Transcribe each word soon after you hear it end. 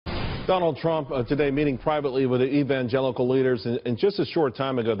Donald Trump today meeting privately with the evangelical leaders. And just a short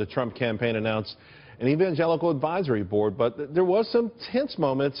time ago, the Trump campaign announced an evangelical advisory board. But there was some tense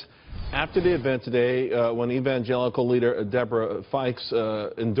moments after the event today when evangelical leader Deborah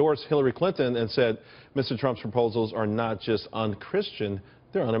Fikes endorsed Hillary Clinton and said Mr. Trump's proposals are not just un-Christian,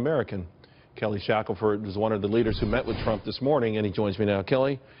 they're un-American. Kelly Shackelford is one of the leaders who met with Trump this morning, and he joins me now.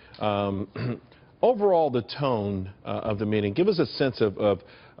 Kelly, overall, the tone of the meeting, give us a sense of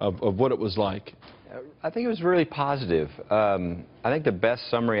what it was like. I think it was really positive. I think the best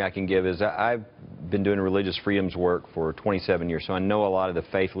summary I can give is I've been doing religious freedoms work for 27 years, so I know a lot of the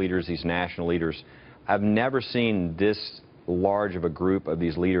faith leaders, these national leaders. I've never seen this large of a group of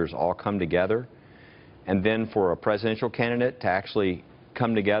these leaders all come together, and then for a presidential candidate to actually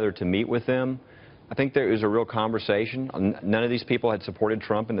come together to meet with them. I think there was a real conversation. None of these people had supported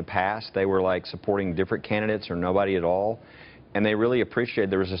Trump in the past. They were like supporting different candidates or nobody at all. And they really appreciated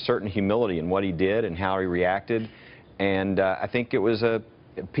there was a certain humility in what he did and how he reacted. And I think it was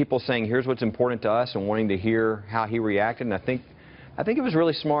people saying, here's what's important to us, and wanting to hear how he reacted. And I think it was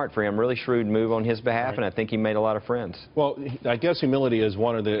really smart for him, really shrewd move on his behalf, and I think he made a lot of friends. Well, I guess humility is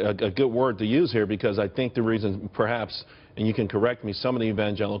a good word to use here, because I think the reason perhaps, and you can correct me, some of the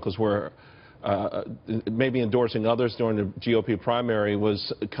evangelicals were maybe endorsing others during the GOP primary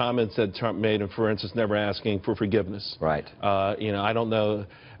was comments that Trump made, and for instance, never asking for forgiveness. Right. You know, I don't know.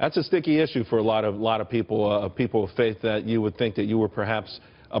 That's a sticky issue for a lot of people, people of faith, that you would think that you were perhaps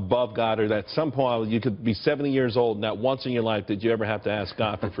above God, or that at some point you could be 70 years old, and not once in your life did you ever have to ask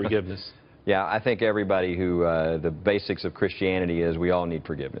God for forgiveness. Yeah, I think everybody who, the basics of Christianity is we all need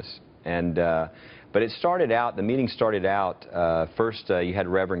forgiveness. And but it started out, the meeting started out, first you had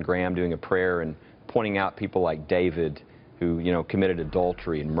Reverend Graham doing a prayer and pointing out people like David, who, you know, committed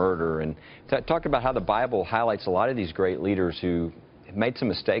adultery and murder, and talked about how the Bible highlights a lot of these great leaders who made some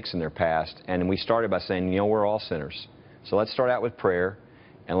mistakes in their past. And we started by saying, you know, we're all sinners. So let's start out with prayer,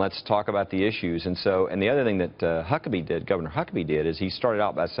 and let's talk about the issues. And the other thing that Governor Huckabee did, is he started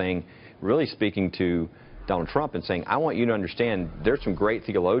out by saying, really speaking to Donald Trump and saying, I want you to understand there's some great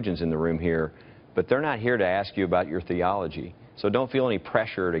theologians in the room here, but they're not here to ask you about your theology. So don't feel any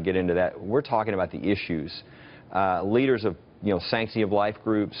pressure to get into that. We're talking about the issues. Leaders of, you know, sanctity of life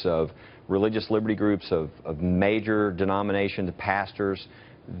groups, of religious liberty groups, of major denominations, pastors,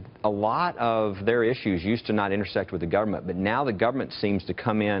 a lot of their issues used to not intersect with the government, but now the government seems to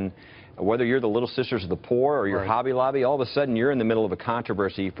come in, whether you're the Little Sisters of the Poor or your Hobby Lobby, all of a sudden you're in the middle of a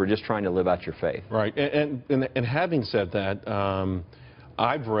controversy for just trying to live out your faith. Right. And having said that,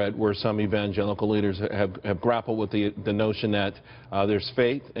 I've read where some evangelical leaders have grappled with the notion that there's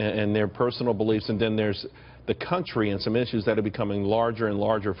faith and their personal beliefs, and then there's the country and some issues that are becoming larger and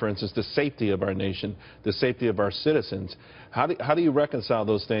larger. For instance, the safety of our nation, the safety of our citizens. How do you reconcile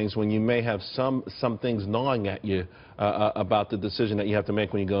those things when you may have some things gnawing at you about the decision that you have to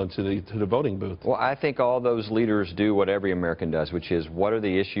make when you go into the voting booth? Well, I think all those leaders do what every American does, which is, what are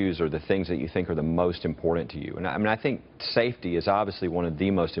the issues or the things that you think are the most important to you? And I mean, I think safety is obviously one of the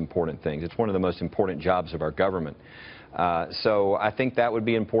most important things. It's one of the most important jobs of our government. So I think that would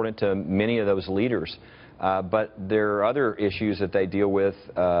be important to many of those leaders. But there are other issues that they deal with,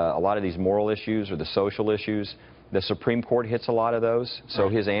 a lot of these moral issues or the social issues. The Supreme Court hits a lot of those. So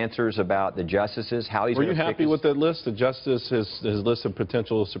his answers about the justices, how he's going to pick. Were you happy with that list, the justice, his list of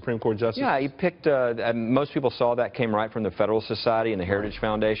potential Supreme Court justices? Yeah, he picked, most people saw that came right from the Federalist Society and the Heritage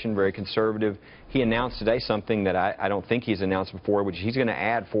Foundation, very conservative. He announced today something that I don't think he's announced before, which he's going to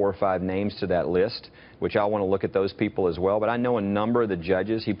add 4 or 5 names to that list, which I want to look at those people as well. But I know a number of the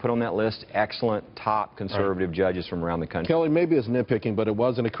judges he put on that list, excellent, top conservative judges from around the country. Kelly, maybe it's nitpicking, but it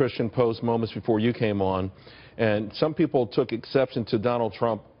wasn't a Christian Post moments before you came on. And some people took exception to Donald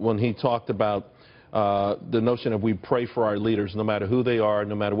Trump when he talked about the notion of we pray for our leaders, no matter who they are,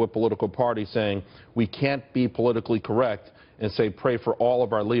 no matter what political party, saying we can't be politically correct and say pray for all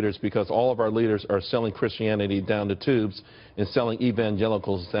of our leaders, because all of our leaders are selling Christianity down the tubes and selling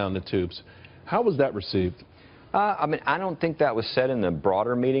evangelicals down the tubes. How was that received? I mean, I don't think that was said in the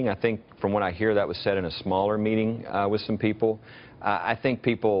broader meeting. I think, from what I hear, that was said in a smaller meeting with some people. I think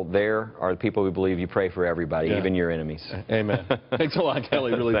people there are the people who believe you pray for everybody, even your enemies. Amen. Thanks a lot,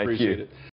 Kelly. Really appreciate it.